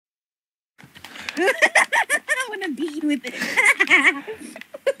I want to beat you with it.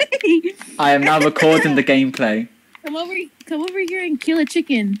 I am now recording the gameplay. Come over here and kill a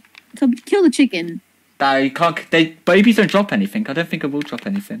chicken. Come kill the chicken. Babies don't drop anything. I don't think it will drop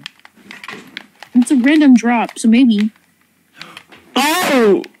anything. It's a random drop, so maybe.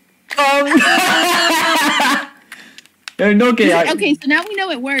 Oh! No, Nugget. Okay, so now we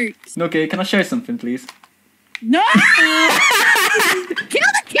know it works. Nugget, can I show you something, please? No! Kill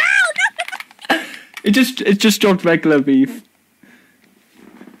the cow! No! It just dropped regular beef.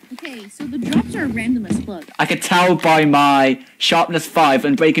 Okay, so the drops are random as fuck. I can tell by my sharpness 5,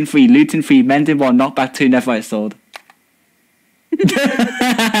 unbreaking 3, looting 3, mending 1, knockback 2, neverite sword.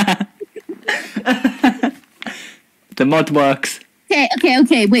 The mod works.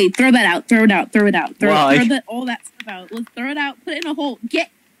 Okay, wait, throw that out, throw it out. Why? All that stuff out. Let's throw it out, put it in a hole.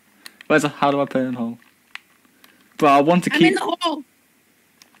 How do I put it in a hole? But I want to keep... I'm in the hole!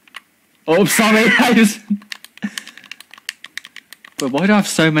 Oh, sorry, But why do I have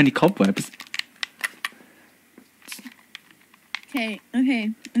so many cobwebs? Okay,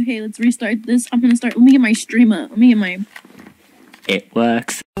 let's restart this. Let me get my stream up. It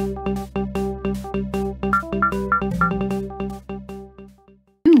works.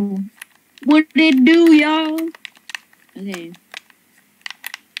 Ooh. What did it do, y'all? Okay.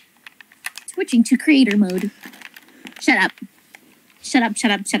 Switching to creator mode. Shut up.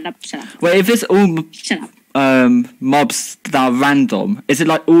 Wait, if it's all Shut up. mobs that are random, is it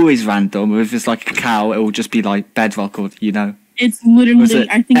like always random, or if it's like a cow, it will just be like bedrock, or It's literally.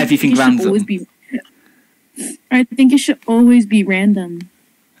 I think everything it should random? always be. I think it should always be random.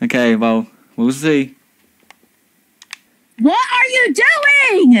 Okay, well, we'll see. What are you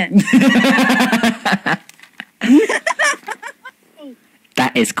doing?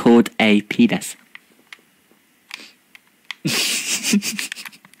 That is called a penis.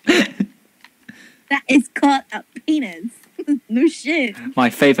 That is called a penis. No shit. My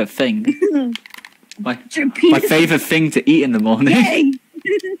favourite thing. My penis. favourite thing to eat in the morning. Yay.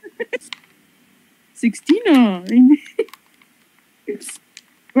 69.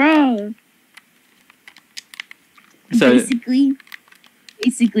 Bro. So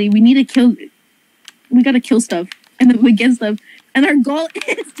basically, we need to kill. We gotta kill stuff, and then we get stuff, and our goal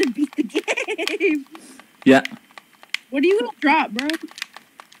is to beat the game. Yeah. What are you gonna drop, bro?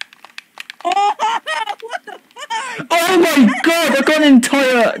 Oh, what the fuck? Oh my god! I got an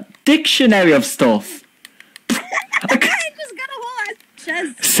entire dictionary of stuff. I just got a whole ass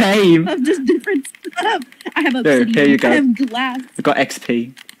chest. Same. Of just different stuff. I have There, obsidian. here you go. I have glass. I got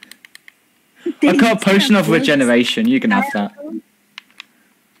XP. I got a potion of regeneration. You can have that.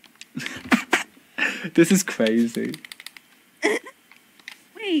 This is crazy.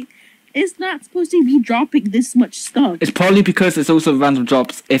 Wait, it's not supposed to be dropping this much stuff. It's probably because it's also random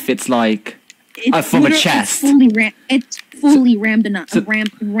drops if it's like from a chest. It's fully rammed enough. So-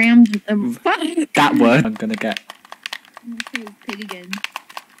 Fuck. That word I'm gonna get. Okay, pig again.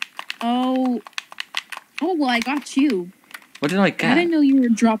 Oh, well, I got you. What did I I get? didn't know you were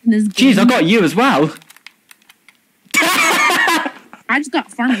dropping this game. Jeez, I got you as well. I just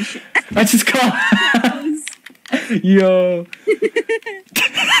got farming shit. I just got. Yo.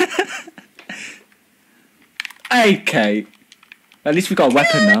 Okay. At least we got a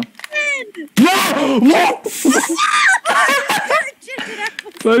weapon now. Bro, what?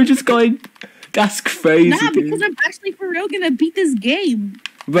 Bro, just going. That's crazy. Nah, dude. because I'm actually for real gonna beat this game.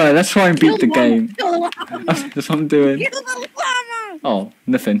 Bro, let's try and beat the llama. game. Kill the llama. That's what I'm doing. Kill the llama. Oh,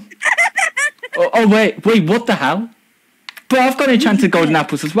 nothing. oh, wait, what the hell? But I've got enchanted golden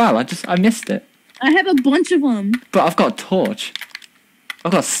apples as well. I missed it. I have a bunch of them. But I've got a torch.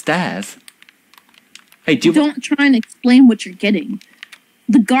 I've got stairs. Hey, Don't try and explain what you're getting.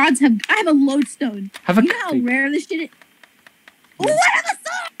 The gods have. I have a lodestone. Have a You know how rare this shit is? Oh, I have a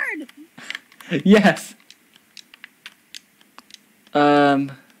sword! Yes.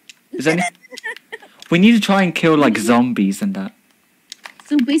 Is any? We need to try and kill like zombies and that.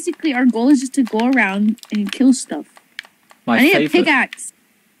 So basically, our goal is just to go around and kill stuff. My I need favorite. a pickaxe.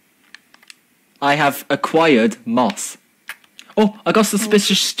 I have acquired moss. Oh, I got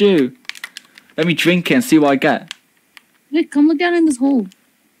suspicious stew. Let me drink it and see what I get. Wait, come look down in this hole.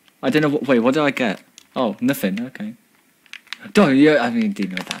 I don't know what. Wait, what did I get? Oh, nothing. Okay. Don't. Yeah, I mean,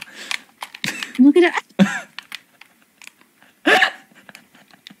 dealing with that. Look at it.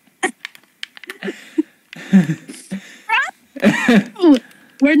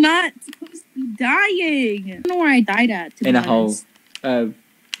 We're not supposed to be dying. I don't know where I died at. To In be a hole. honest.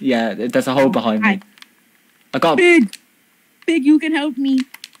 Yeah, there's a hole behind me. I got. Big, you can help me.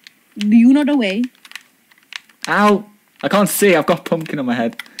 Do you know the way? Ow! I can't see. I've got a pumpkin on my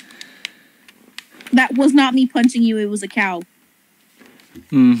head. That was not me punching you. It was a cow.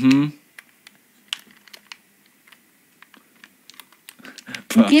 Mm-hmm.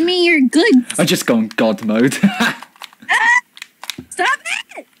 Give me your goods. I just gone God mode. Stop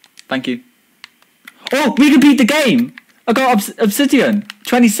it! Thank you. Oh, we can beat the game! I got obsidian.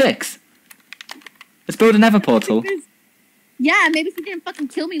 26. Let's build a nether portal. Yeah, maybe if you didn't fucking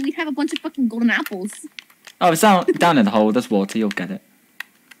kill me, we'd have a bunch of fucking golden apples. Oh, it's down in the hole. There's water. You'll get it.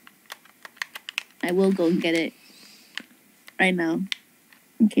 I will go and get it. Right now.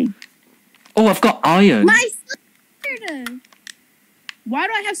 Okay. Oh, I've got iron. My sister! Why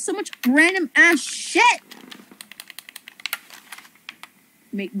do I have so much random ass shit?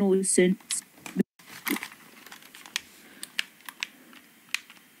 Make no sense.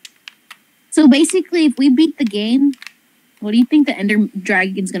 So basically, if we beat the game, what do you think the Ender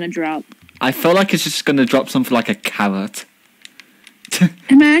Dragon's gonna drop? I feel like it's just gonna drop something like a carrot.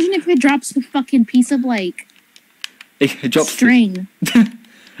 Imagine if it drops a fucking piece of like It drops. string.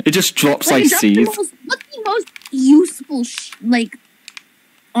 It just drops Like, like it drops seeds. what's the most useful, like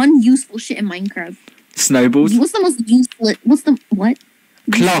unuseful shit in Minecraft? Snowballs. What's the most useful? What's the what?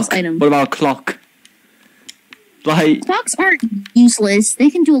 Clock. Useless item. What about a clock? Like, Clocks aren't useless. They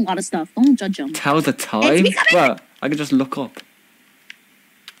can do a lot of stuff. Don't judge them. tell the time? becoming- Bro, I can just look up.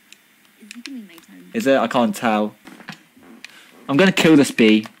 It's becoming nighttime. Is it? I can't tell. I'm gonna kill this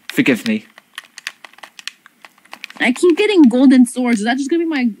bee. Forgive me. I keep getting golden swords. Is that just gonna be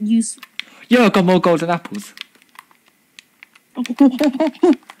my use? Yo, I got more golden apples.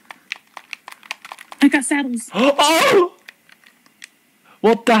 I got saddles. Oh!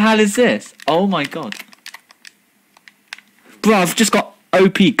 What the hell is this? Oh my god. Bro, I've just got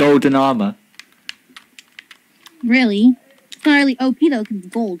OP golden armor. Really? It's not really OP though, because it's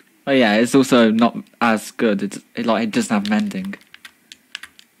gold. Oh yeah, it's also not as good. It doesn't have mending.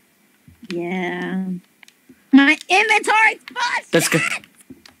 Yeah. My inventory's full. Let's go.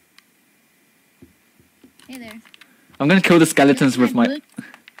 Hey there. I'm gonna kill the skeletons with my. Look.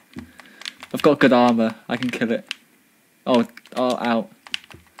 I've got good armor. I can kill it. Oh, out.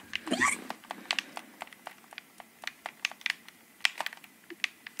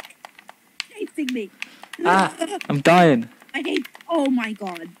 Chasing me. Ah, I'm dying. I hate. Oh my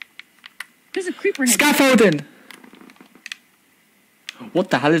god. There's a creeper head. Scaffolding. What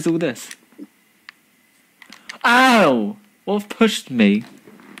the hell is all this? Ow! What pushed me?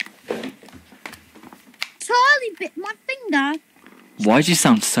 Charlie bit my finger. Why do you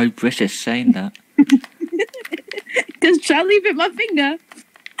sound so British saying that? Because Charlie bit my finger.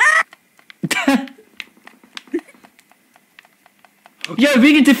 Yo,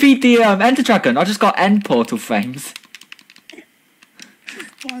 we can defeat the Ender Dragon. I just got end portal frames.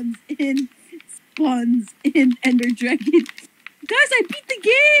 Spawns in Ender Dragon. Guys, I beat the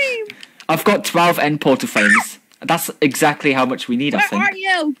game. I've got 12 end portal frames. That's exactly how much we need, I Where think. are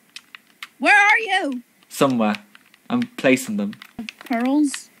you? Where are you? Somewhere. I'm placing them.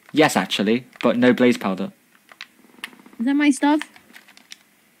 Pearls? Yes, actually, but no blaze powder. Is that my stuff?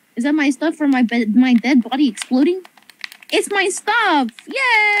 Is that my stuff for my dead body exploding? It's my stuff!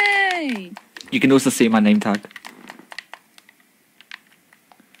 Yay! You can also see my name tag.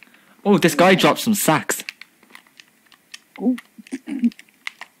 Oh, this guy dropped some sacks. Oh.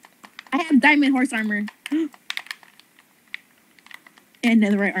 I have diamond horse armor. And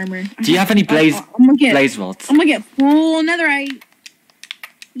netherite armor. Do you have any blaze blaze rods? I'm gonna get full netherite.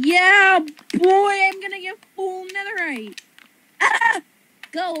 Yeah, boy, I'm gonna get full netherite. Ah!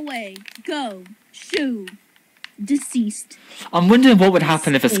 Go away. Go. Shoo. Deceased. I'm wondering what would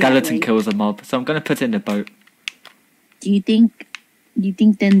happen if a Stay skeleton away. kills a mob, so I'm gonna put it in a boat. Do you think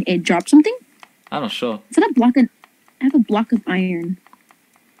then it drops something? I'm not sure. Is that a block of... I have a block of iron.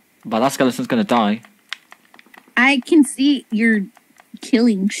 But that skeleton's gonna die. I can see your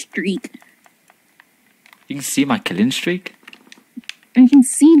killing streak. You can see my killing streak? I can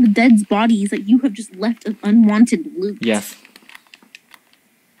see the dead's bodies that you have just left of unwanted loot. Yes.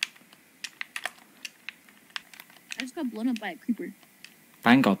 I just got blown up by a creeper.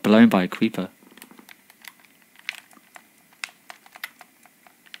 Bang got blown by a creeper.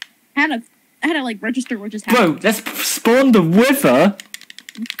 I had to like register what just happened. Bro, let's spawn the wither!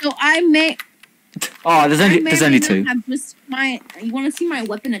 So I may... Oh, there's only two. Have just you want to see my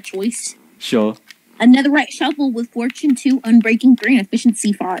weapon of choice? Sure. A netherite shovel with fortune 2, unbreaking 3, and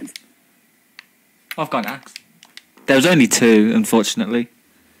efficiency 5. I've got an axe. There was only two, unfortunately.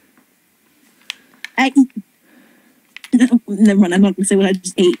 Never mind, I'm not gonna say what I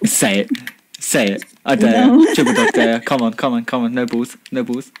just ate. Say it. Say it. I dare. No. Triple dog dare. Come on. No balls. No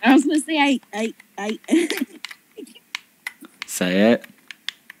balls. I was gonna say I Say it.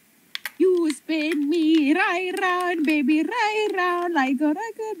 you spin me right round, baby, right round, like a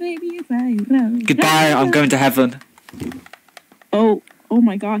baby, right round. Goodbye, I'm going to heaven. Oh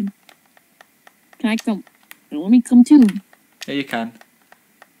my God. Can I come? Let me come too. Yeah, you can.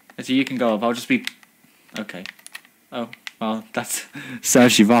 So you can go up, I'll just be... Okay. Oh, well, that's...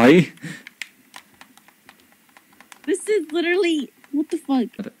 serves you right. This is literally... What the fuck?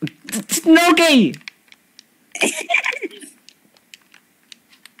 Snoggy!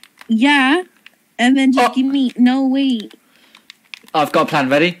 Yeah. And then just Oh. give me... No, wait. I've got a plan,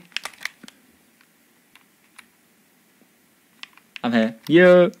 ready? I'm here.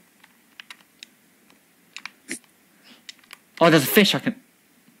 Yeah. Oh, there's a fish I can...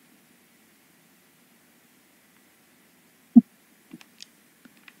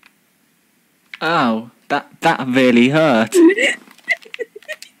 Ow, that really hurt.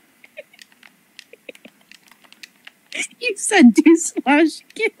 You said do slash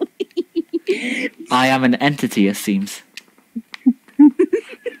kill. I am an entity, it seems.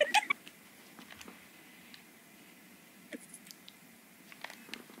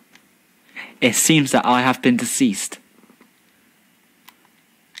 It seems that I have been deceased.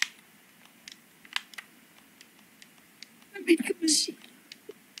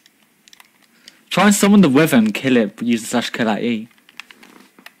 Try and summon the wither and kill it, use the slash kill at E.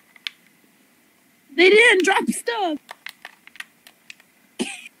 They didn't drop stuff.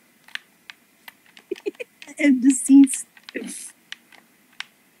 I'm deceased.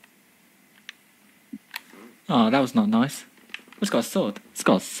 Oh, that was not nice. It's got a sword. It's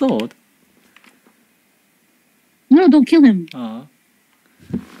got a sword. No, don't kill him. Oh.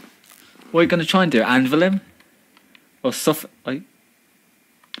 What are you gonna try and do? Anvil him? Or suffer? Like...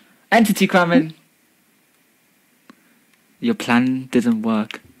 Entity cramming! Your plan didn't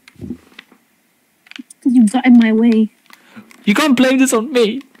work. Because you got in my way. You can't blame this on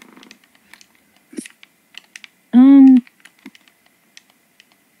me!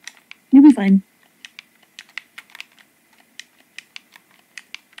 You'll be fine.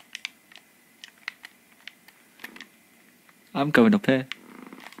 I'm going up here.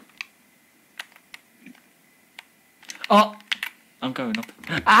 Oh! I'm going up.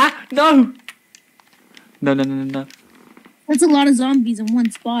 Ah! No! No, no, no, no, no. That's a lot of zombies in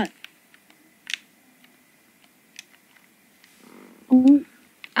one spot. Oh.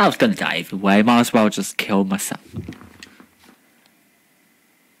 I was gonna die either way. Might as well just kill myself.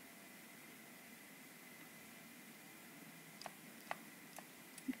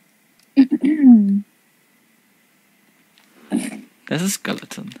 There's a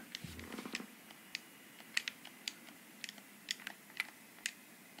skeleton.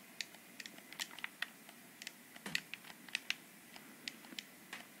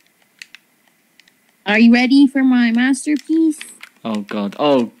 Are you ready for my masterpiece? Oh god.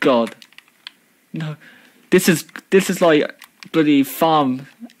 Oh god. No. This is like bloody farm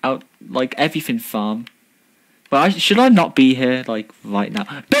out, like everything farm. But should I not be here like right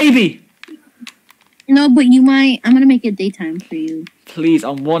now? Baby! No, but you might. I'm gonna make it daytime for you. Please,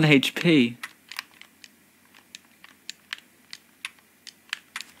 I'm 1 HP.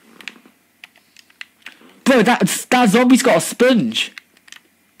 Bro, that zombie's got a sponge.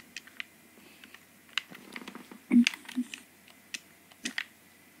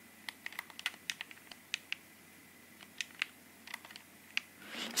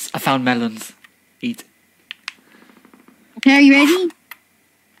 I found melons. Eat. Okay, are you ready?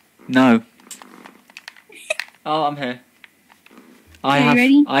 No. Oh, I'm here. Are you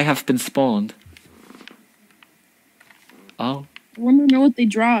ready? I have been spawned. Oh. I want to know what they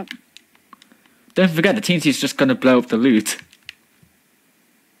drop. Don't forget, the TNT's just gonna blow up the loot.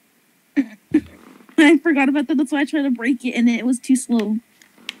 I forgot about that. That's why I tried to break it, and it was too slow.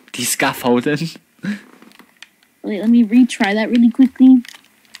 The scaffolding. Wait, let me retry that really quickly.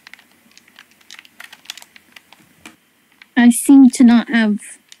 I seem to not have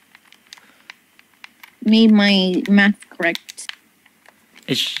made my math correct.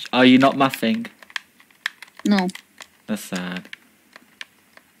 Are you not mathing? No. That's sad.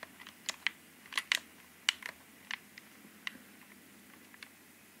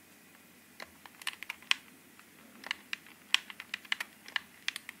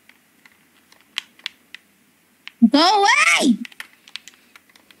 Go away!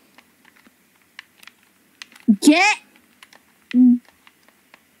 Get...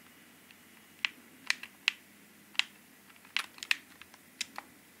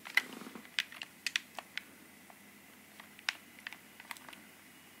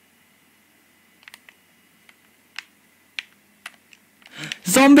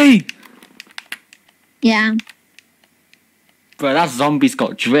 Zombie! Yeah. Bro, that zombie's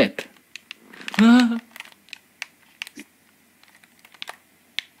got drip. Ah,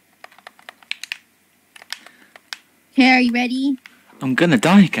 Okay, are you ready? I'm gonna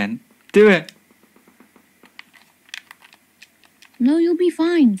die again. Do it. No, you'll be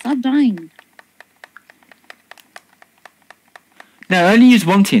fine. Stop dying. No, I only use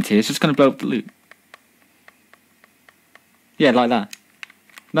one TNT. It's just gonna blow up the loot. Yeah, like that.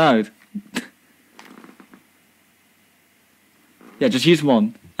 No. Yeah, just use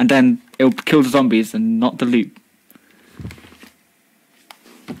one, and then it'll kill the zombies and not the loot.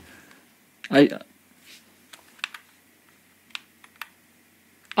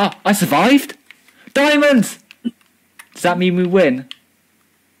 I survived? Diamonds! Does that mean we win?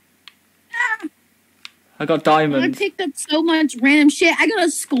 I got I diamonds. picked up so much random shit. I got a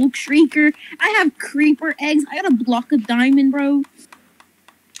skull shrieker. I have creeper eggs. I got a block of diamond, bro.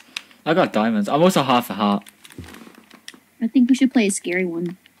 I got diamonds. I'm also half a heart. I think we should play a scary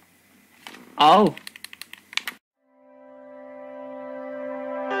one. Oh,